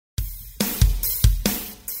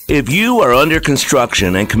If you are under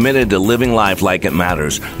construction and committed to living life like it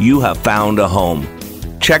matters, you have found a home.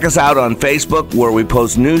 Check us out on Facebook, where we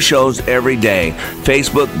post new shows every day,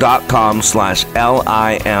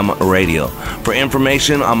 facebook.com/LIM Radio. For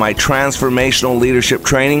information on my transformational leadership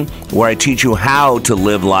training, where I teach you how to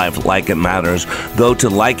live life like it matters, go to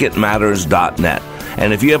likeitmatters.net.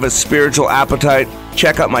 And if you have a spiritual appetite,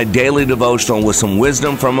 check out my daily devotional with some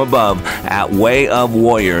wisdom from above at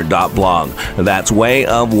wayofwarrior.blog. That's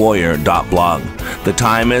wayofwarrior.blog. The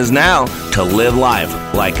time is now to live life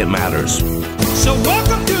like it matters. So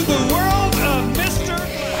welcome to the world of Mr.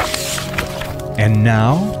 Black. And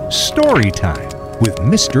now, story time with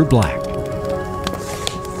Mr. Black.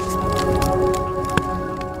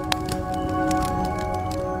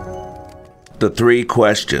 The Three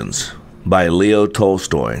Questions by Leo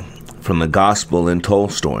Tolstoy, from the Gospel in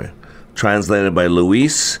Tolstoy, translated by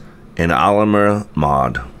Luis and Alamir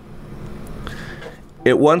Maud.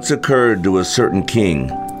 It once occurred to a certain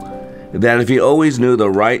king that if he always knew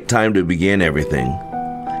the right time to begin everything,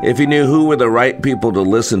 if he knew who were the right people to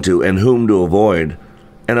listen to and whom to avoid,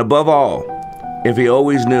 and above all, if he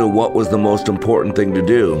always knew what was the most important thing to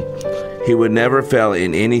do, he would never fail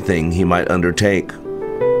in anything he might undertake.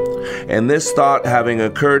 And this thought having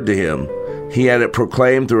occurred to him, he had it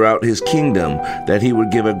proclaimed throughout his kingdom that he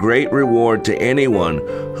would give a great reward to anyone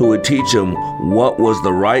who would teach him what was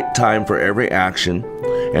the right time for every action,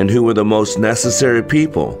 and who were the most necessary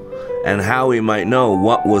people, and how he might know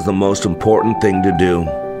what was the most important thing to do.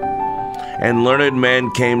 And learned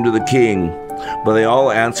men came to the king, but they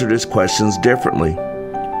all answered his questions differently.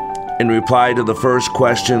 In reply to the first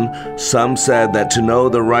question, some said that to know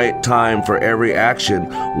the right time for every action,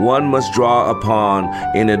 one must draw upon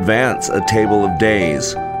in advance a table of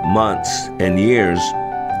days, months, and years,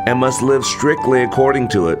 and must live strictly according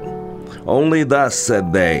to it. Only thus,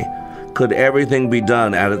 said they, could everything be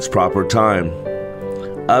done at its proper time.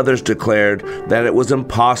 Others declared that it was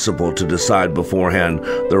impossible to decide beforehand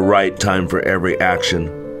the right time for every action,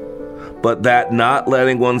 but that not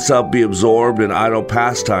letting oneself be absorbed in idle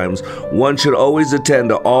pastimes, one should always attend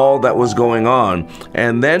to all that was going on,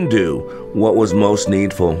 and then do what was most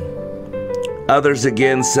needful. Others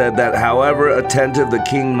again said that however attentive the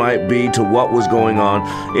king might be to what was going on,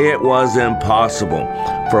 it was impossible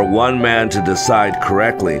for one man to decide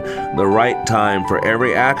correctly the right time for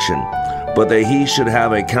every action, but that he should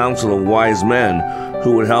have a council of wise men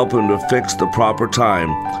who would help him to fix the proper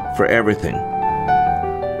time for everything.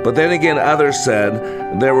 But then again others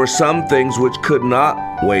said there were some things which could not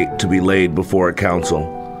wait to be laid before a council,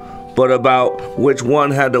 but about which one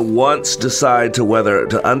had to once decide to whether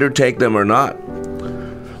to undertake them or not.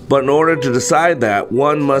 But in order to decide that,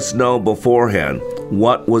 one must know beforehand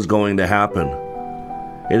what was going to happen.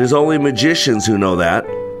 It is only magicians who know that,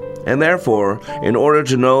 and therefore, in order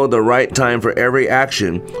to know the right time for every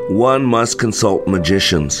action, one must consult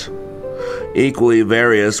magicians. Equally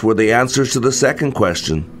various were the answers to the second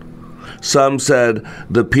question. Some said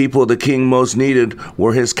the people the king most needed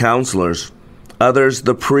were his counselors, others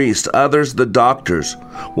the priests, others the doctors,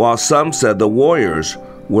 while some said the warriors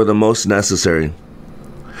were the most necessary.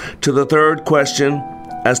 To the third question,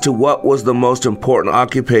 as to what was the most important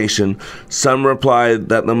occupation, some replied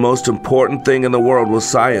that the most important thing in the world was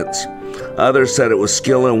science. Others said it was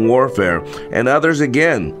skill in warfare, and others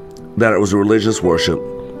again that it was religious worship.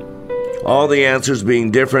 All the answers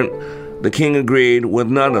being different, the king agreed with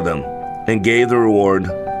none of them and gave the reward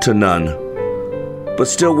to none. But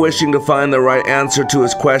still wishing to find the right answer to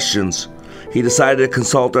his questions, he decided to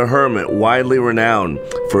consult a hermit widely renowned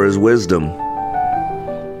for his wisdom.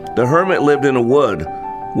 The hermit lived in a wood,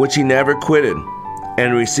 which he never quitted,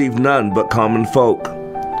 and received none but common folk.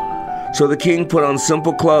 So the king put on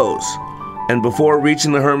simple clothes, and before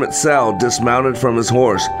reaching the hermit's cell, dismounted from his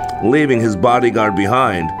horse, leaving his bodyguard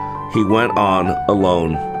behind. He went on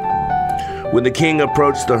alone. When the king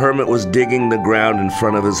approached, the hermit was digging the ground in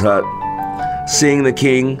front of his hut. Seeing the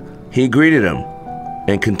king, he greeted him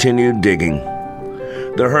and continued digging.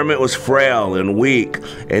 The hermit was frail and weak,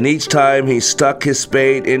 and each time he stuck his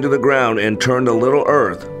spade into the ground and turned a little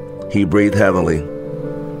earth, he breathed heavily.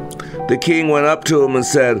 The king went up to him and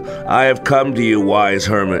said, "I have come to you, wise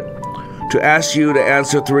hermit, to ask you to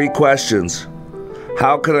answer 3 questions.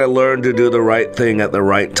 How can I learn to do the right thing at the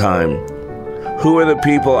right time? Who are the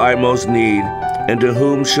people I most need, and to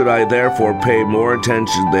whom should I therefore pay more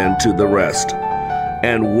attention than to the rest?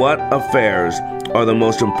 And what affairs are the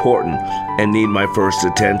most important and need my first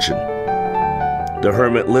attention?" The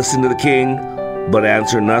hermit listened to the king, but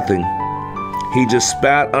answered nothing. He just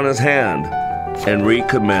spat on his hand and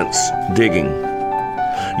recommenced digging.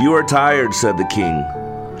 "You are tired," said the king.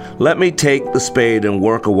 Let me take the spade and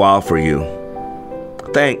work a while for you."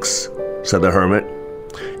 "Thanks," said the hermit,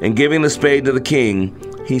 and giving the spade to the king,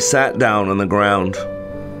 he sat down on the ground.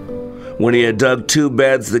 When he had dug 2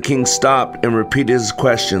 beds, the king stopped and repeated his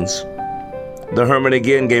questions. The hermit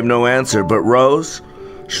again gave no answer, but rose,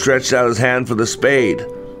 stretched out his hand for the spade,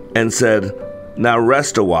 and said, "Now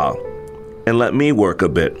rest a while, and let me work a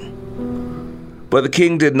bit." But the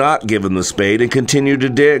king did not give him the spade and continued to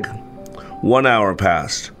dig. 1 hour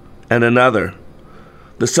passed, and another.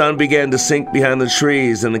 The sun began to sink behind the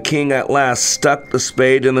trees, and the king at last stuck the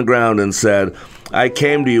spade in the ground and said, "I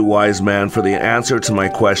came to you, wise man, for the answer to my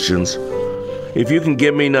questions. If you can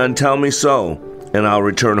give me none, tell me so, and I'll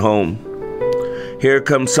return home." "Here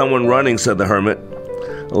comes someone running," said the hermit.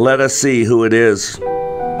 "Let us see who it is."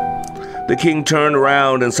 The king turned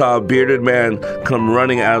around and saw a bearded man come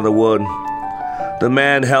running out of the wood. The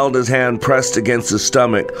man held his hand pressed against his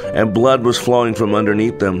stomach, and blood was flowing from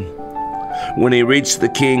underneath them. When he reached the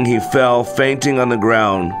king, he fell fainting on the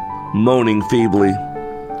ground, moaning feebly.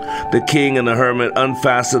 The king and the hermit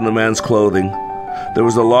unfastened the man's clothing. There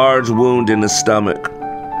was a large wound in his stomach.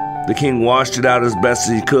 The king washed it out as best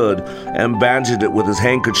as he could and bandaged it with his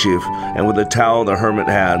handkerchief and with a towel the hermit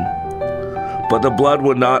had. But the blood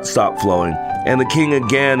would not stop flowing, and the king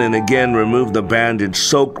again and again removed the bandage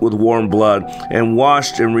soaked with warm blood and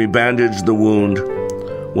washed and rebandaged the wound.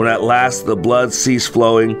 When at last the blood ceased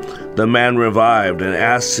flowing, the man revived and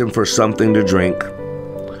asked him for something to drink.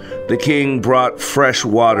 The king brought fresh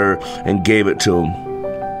water and gave it to him.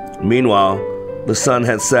 Meanwhile, the sun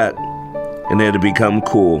had set, and it had become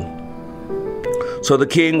cool. So the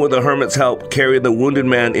king, with the hermit's help, carried the wounded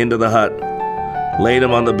man into the hut, laid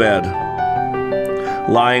him on the bed.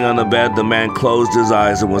 Lying on the bed, the man closed his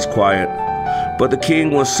eyes and was quiet. But the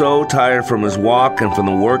king was so tired from his walk and from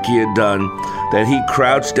the work he had done that he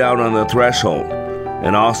crouched down on the threshold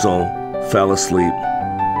and also fell asleep,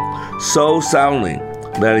 so soundly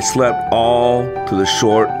that he slept all through the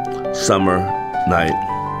short summer night.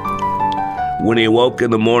 When he awoke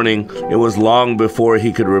in the morning, it was long before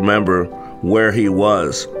he could remember where he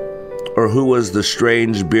was, or who was the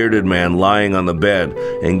strange bearded man lying on the bed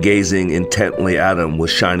and gazing intently at him with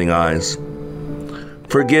shining eyes.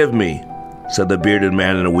 "Forgive me," said the bearded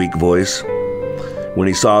man in a weak voice, when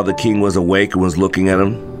he saw the king was awake and was looking at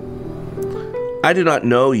him. "I do not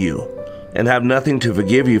know you, and have nothing to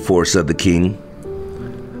forgive you for," said the king.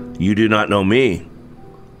 "You do not know me,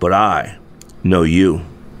 but I know you.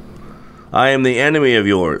 I am the enemy of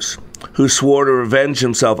yours, who swore to revenge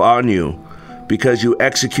himself on you, because you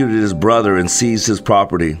executed his brother and seized his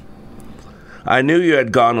property. I knew you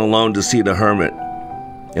had gone alone to see the hermit,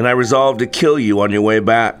 and I resolved to kill you on your way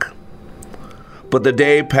back. But the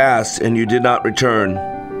day passed, and you did not return.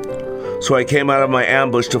 So I came out of my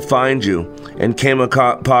ambush to find you, and came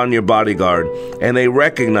upon your bodyguard, and they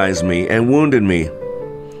recognized me and wounded me.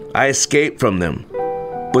 I escaped from them,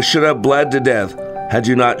 but should have bled to death had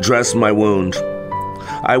you not dressed my wound.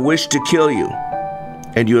 I wished to kill you,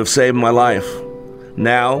 and you have saved my life.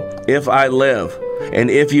 Now, if I live, and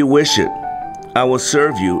if you wish it, I will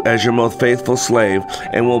serve you as your most faithful slave,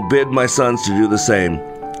 and will bid my sons to do the same.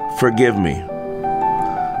 Forgive me."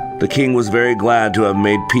 The king was very glad to have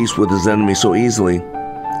made peace with his enemy so easily,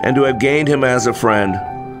 and to have gained him as a friend.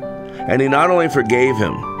 And he not only forgave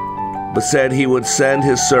him, but said he would send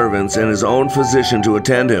his servants and his own physician to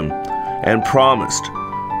attend him, and promised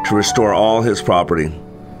to restore all his property.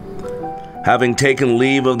 Having taken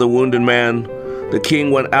leave of the wounded man, the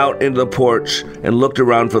king went out into the porch and looked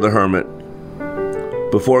around for the hermit.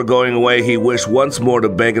 Before going away, he wished once more to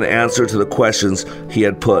beg an answer to the questions he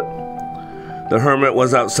had put. The hermit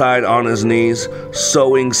was outside on his knees,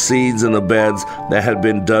 sowing seeds in the beds that had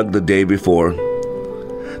been dug the day before.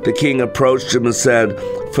 The king approached him and said,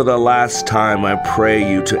 "For the last time, I pray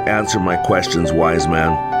you to answer my questions, wise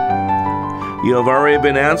man." "You have already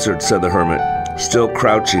been answered," said the hermit, still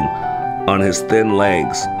crouching on his thin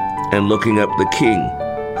legs and looking up the king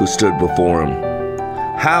who stood before him.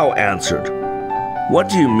 "How answered? What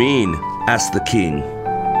do you mean?" asked the king.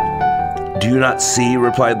 "Do you not see?"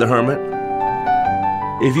 replied the hermit.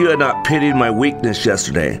 "If you had not pitied my weakness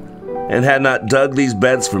yesterday, and had not dug these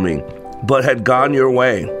beds for me, but had gone your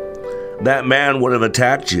way, that man would have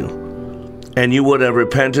attacked you, and you would have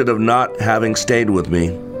repented of not having stayed with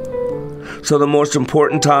me. So the most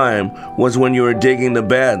important time was when you were digging the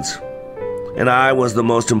beds, and I was the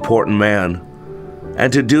most important man,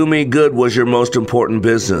 and to do me good was your most important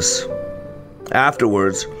business.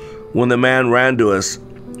 Afterwards, when the man ran to us,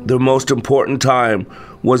 the most important time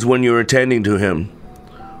was when you were attending to him.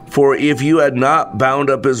 For if you had not bound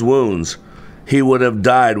up his wounds, he would have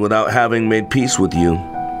died without having made peace with you.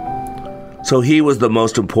 So he was the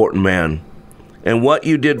most important man. And what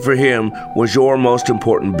you did for him was your most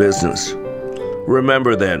important business.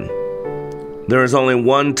 Remember then, there is only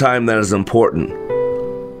one time that is important,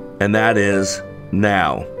 and that is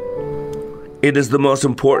now. It is the most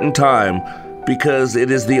important time because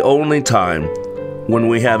it is the only time when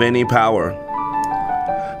we have any power.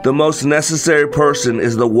 The most necessary person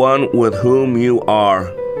is the one with whom you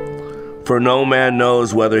are, for no man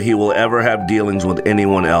knows whether he will ever have dealings with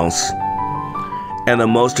anyone else. And the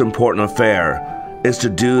most important affair is to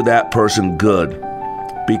do that person good,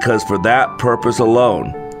 because for that purpose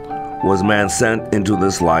alone was man sent into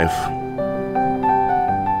this life.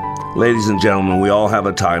 Ladies and gentlemen, we all have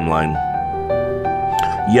a timeline.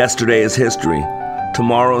 Yesterday is history.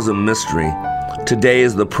 Tomorrow is a mystery. Today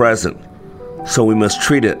is the present. So we must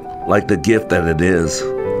treat it like the gift that it is.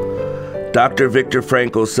 Dr. Viktor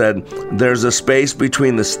Frankl said, "There's a space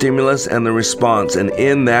between the stimulus and the response, and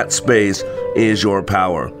in that space is your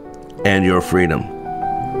power and your freedom."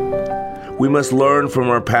 We must learn from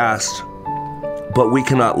our past, but we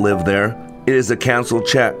cannot live there. It is a canceled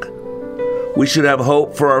check. We should have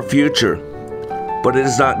hope for our future, but it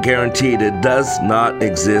is not guaranteed. It does not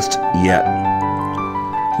exist yet.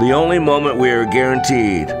 The only moment we are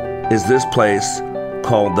guaranteed is this place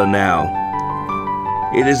called the now.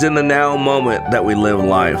 It is in the now moment that we live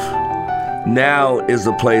life. Now is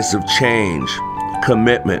the place of change,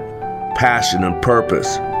 commitment, passion, and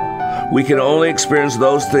purpose. We can only experience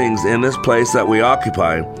those things in this place that we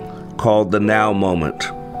occupy, called the now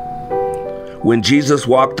moment. When Jesus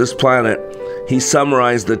walked this planet, he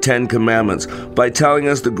summarized the 10 Commandments by telling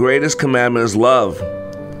us the greatest commandment is love.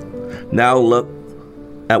 Now look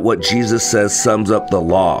at what Jesus says sums up the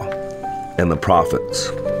law and the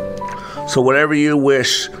prophets. So whatever you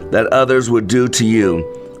wish that others would do to you,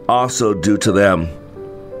 also do to them.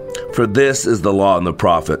 For this is the law and the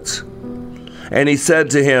prophets. And he said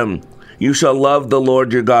to him, "You shall love the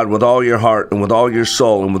Lord your God with all your heart and with all your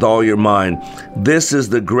soul and with all your mind. This is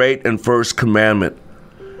the great and first commandment.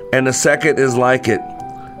 And the second is like it.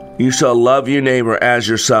 You shall love your neighbor as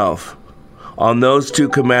yourself. On those 2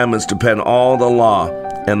 commandments depend all the law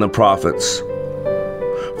and the prophets.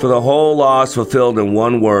 For the whole law is fulfilled in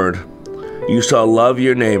one word. You shall love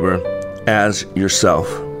your neighbor as yourself."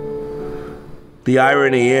 The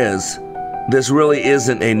irony is, this really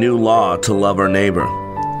isn't a new law to love our neighbor.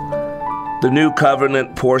 The new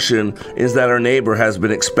covenant portion is that our neighbor has been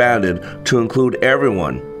expanded to include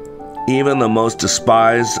everyone, even the most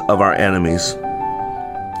despised of our enemies.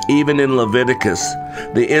 Even in Leviticus,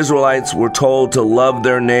 the Israelites were told to love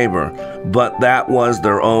their neighbor, but that was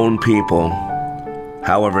their own people.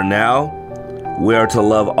 However, now, we are to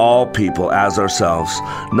love all people as ourselves,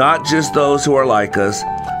 not just those who are like us,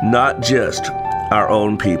 not just our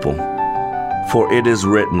own people. For it is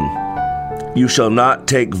written, "You shall not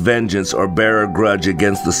take vengeance or bear a grudge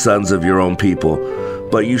against the sons of your own people,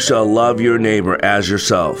 but you shall love your neighbor as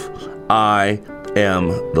yourself. I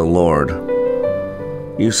am the Lord."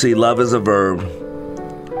 You see, love is a verb.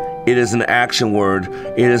 It is an action word.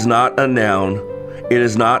 It is not a noun. It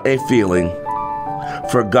is not a feeling.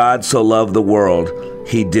 For God so loved the world,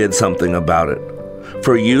 he did something about it.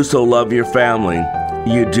 For you so love your family,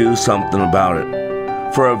 you do something about it.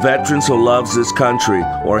 For a veteran so loves his country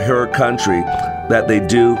or her country that they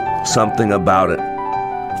do something about it.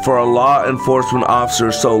 For a law enforcement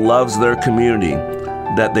officer so loves their community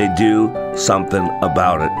that they do something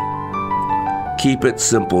about it. Keep it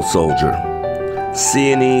simple, soldier.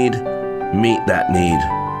 See a need, meet that need.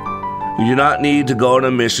 You do not need to go on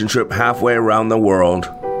a mission trip halfway around the world.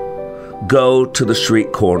 Go to the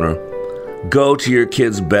street corner. Go to your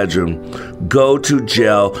kid's bedroom. Go to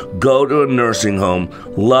jail. Go to a nursing home.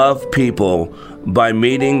 Love people by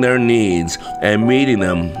meeting their needs and meeting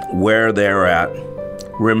them where they're at.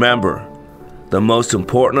 Remember, the most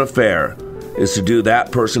important affair is to do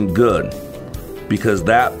that person good, because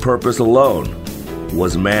that purpose alone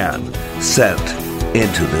was man sent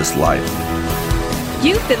into this life.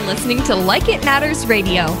 You've been listening to Like It Matters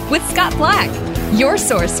Radio with Scott Black, your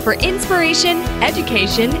source for inspiration,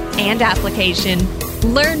 education, and application.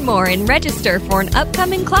 Learn more and register for an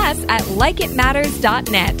upcoming class at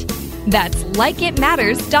likeitmatters.net. That's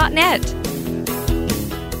likeitmatters.net.